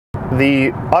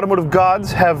the automotive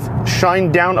gods have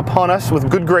shined down upon us with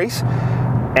good grace,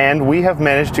 and we have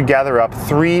managed to gather up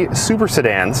 3 super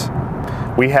sedans.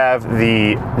 We have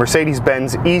the Mercedes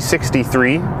Benz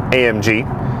E63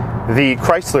 AMG, the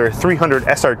Chrysler 300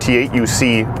 SRT8 you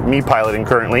see me piloting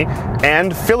currently,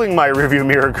 and filling my rearview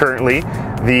mirror currently,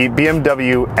 the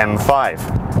BMW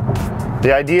M5.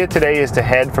 The idea today is to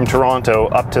head from Toronto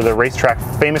up to the racetrack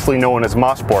famously known as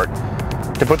Mosport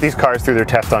to put these cars through their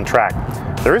test on track.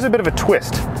 There is a bit of a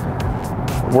twist.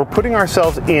 We're putting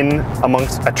ourselves in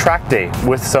amongst a track day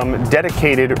with some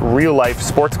dedicated real-life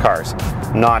sports cars,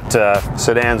 not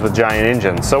sedans with giant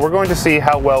engines. So we're going to see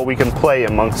how well we can play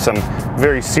amongst some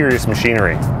very serious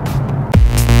machinery.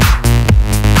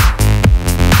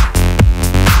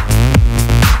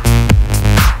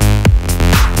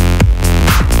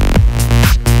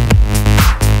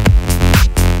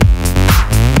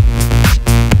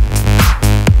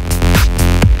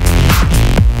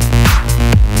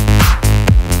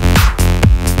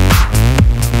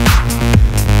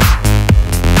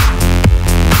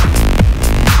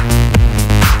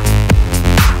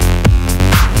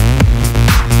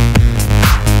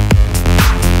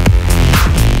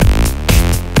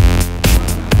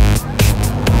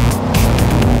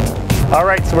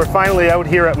 Alright, so we're finally out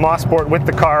here at Mosport with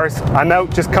the cars. I'm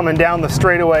out just coming down the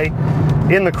straightaway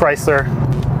in the Chrysler,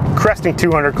 cresting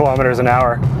 200 kilometers an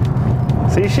hour.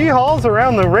 See, she hauls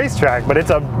around the racetrack, but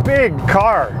it's a big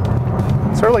car.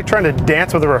 It's sort of like trying to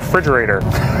dance with a refrigerator.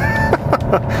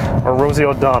 Or Rosie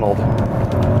O'Donnell.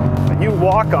 You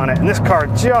walk on it and this car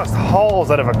just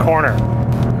hauls out of a corner.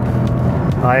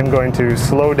 I'm going to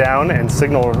slow down and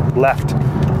signal left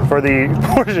for the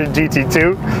Porsche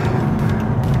GT2.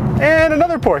 And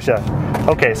another Porsche.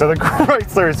 Okay, so the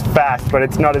Chrysler is fast, but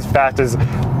it's not as fast as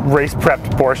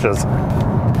race-prepped Porsches.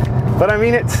 But I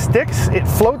mean, it sticks, it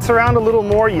floats around a little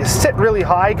more, you sit really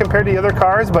high compared to the other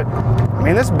cars, but I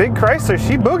mean, this big Chrysler,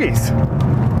 she boogies.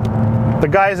 The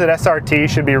guys at SRT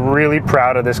should be really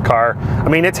proud of this car. I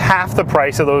mean, it's half the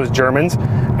price of those Germans,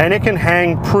 and it can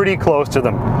hang pretty close to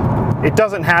them. It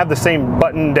doesn't have the same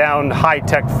button-down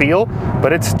high-tech feel,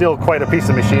 but it's still quite a piece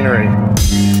of machinery.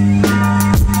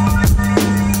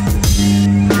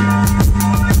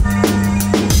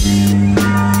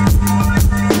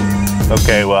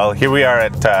 Okay, well, here we are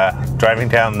at driving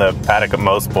down the paddock of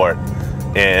Mosport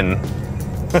in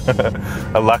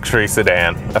a luxury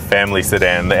sedan, a family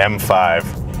sedan, the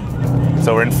M5.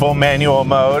 So we're in full manual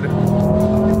mode.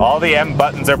 All the M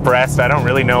buttons are pressed. I don't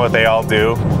really know what they all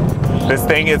do. This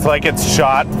thing is like it's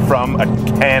shot from a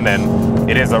cannon.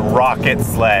 It is a rocket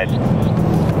sled.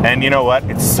 And you know what?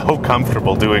 It's so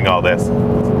comfortable doing all this.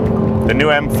 The new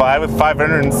M5 with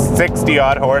 560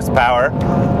 odd horsepower,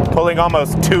 pulling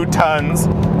almost 2 tons,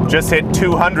 just hit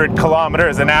 200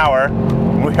 kilometers an hour.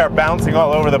 We are bouncing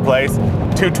all over the place.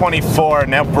 224,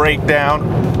 now brake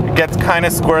down. It gets kind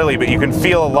of squirrely, but you can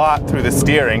feel a lot through the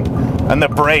steering. And the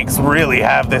brakes really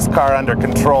have this car under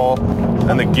control.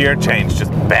 And the gear change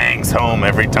just bangs home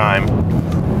every time.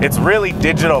 It's really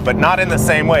digital, but not in the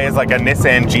same way as like a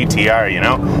Nissan GTR, you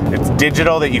know? It's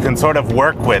digital that you can sort of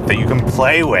work with, that you can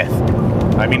play with.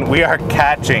 I mean, we are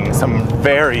catching some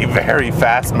very, very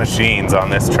fast machines on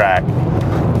this track.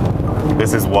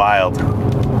 This is wild.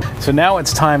 So now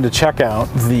it's time to check out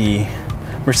the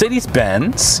Mercedes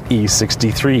Benz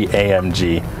E63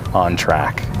 AMG on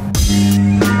track.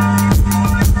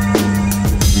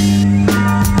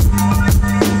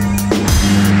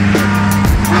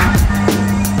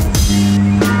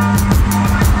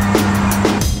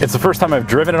 It's the first time I've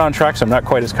driven it on track, so I'm not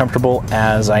quite as comfortable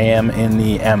as I am in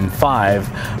the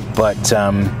M5, but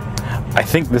I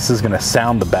think this is going to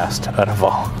sound the best out of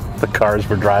all the cars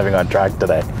we're driving on track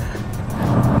today.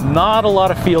 Not a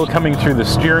lot of feel coming through the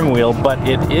steering wheel, but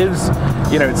it is,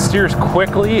 you know, it steers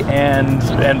quickly and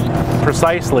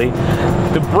precisely.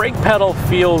 The brake pedal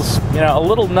feels, you know, a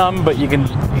little numb, but you can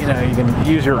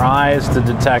use your eyes to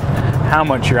detect how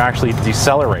much you're actually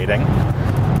decelerating.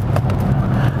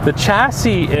 The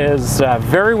chassis is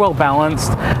very well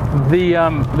balanced.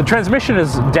 The transmission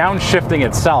is downshifting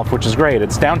itself, which is great.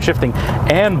 It's downshifting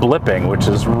and blipping, which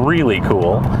is really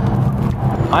cool.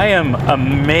 I am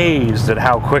amazed at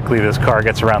how quickly this car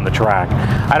gets around the track.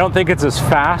 I don't think it's as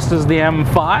fast as the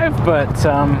M5, but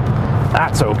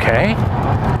that's okay.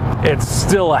 It's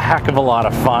still a heck of a lot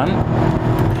of fun.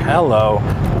 Hello.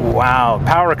 Wow,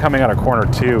 power coming out of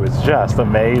corner 2 is just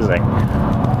amazing.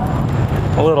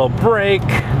 A little brake,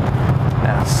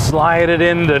 and slide it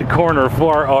into corner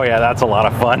 4. Oh yeah, that's a lot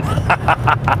of fun.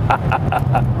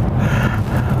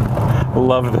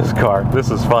 Love this car.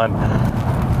 This is fun.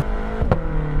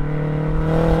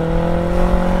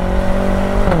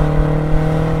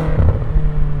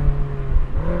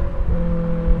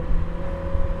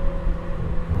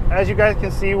 as you guys can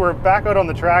see, we're back out on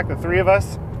the track, the three of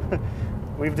us.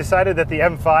 We've decided that the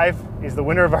M5 is the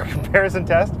winner of our comparison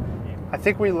test. I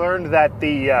think we learned that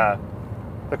the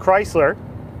Chrysler,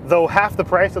 though half the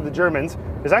price of the Germans,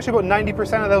 is actually about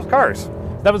 90% of those cars.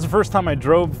 That was the first time I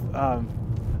drove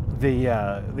the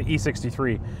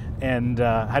E63, and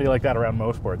how do you like that around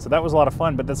Mosport? So that was a lot of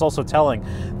fun, but that's also telling.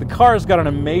 The car's got an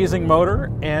amazing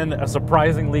motor and a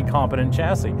surprisingly competent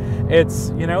chassis.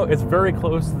 It's, you know, it's very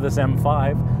close to this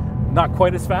M5. Not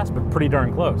quite as fast, but pretty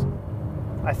darn close.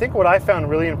 I think what I found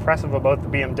really impressive about the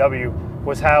BMW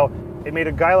was how it made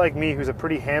a guy like me, who's a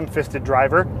pretty ham-fisted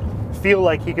driver, feel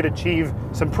like he could achieve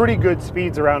some pretty good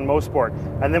speeds around Mosport.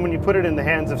 And then when you put it in the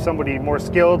hands of somebody more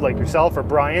skilled like yourself or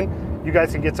Brian, you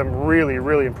guys can get some really,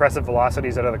 really impressive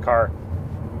velocities out of the car.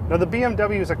 Now, the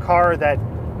BMW is a car that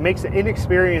makes an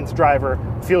inexperienced driver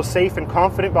feel safe and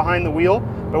confident behind the wheel,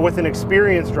 but with an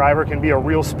experienced driver can be a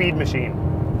real speed machine.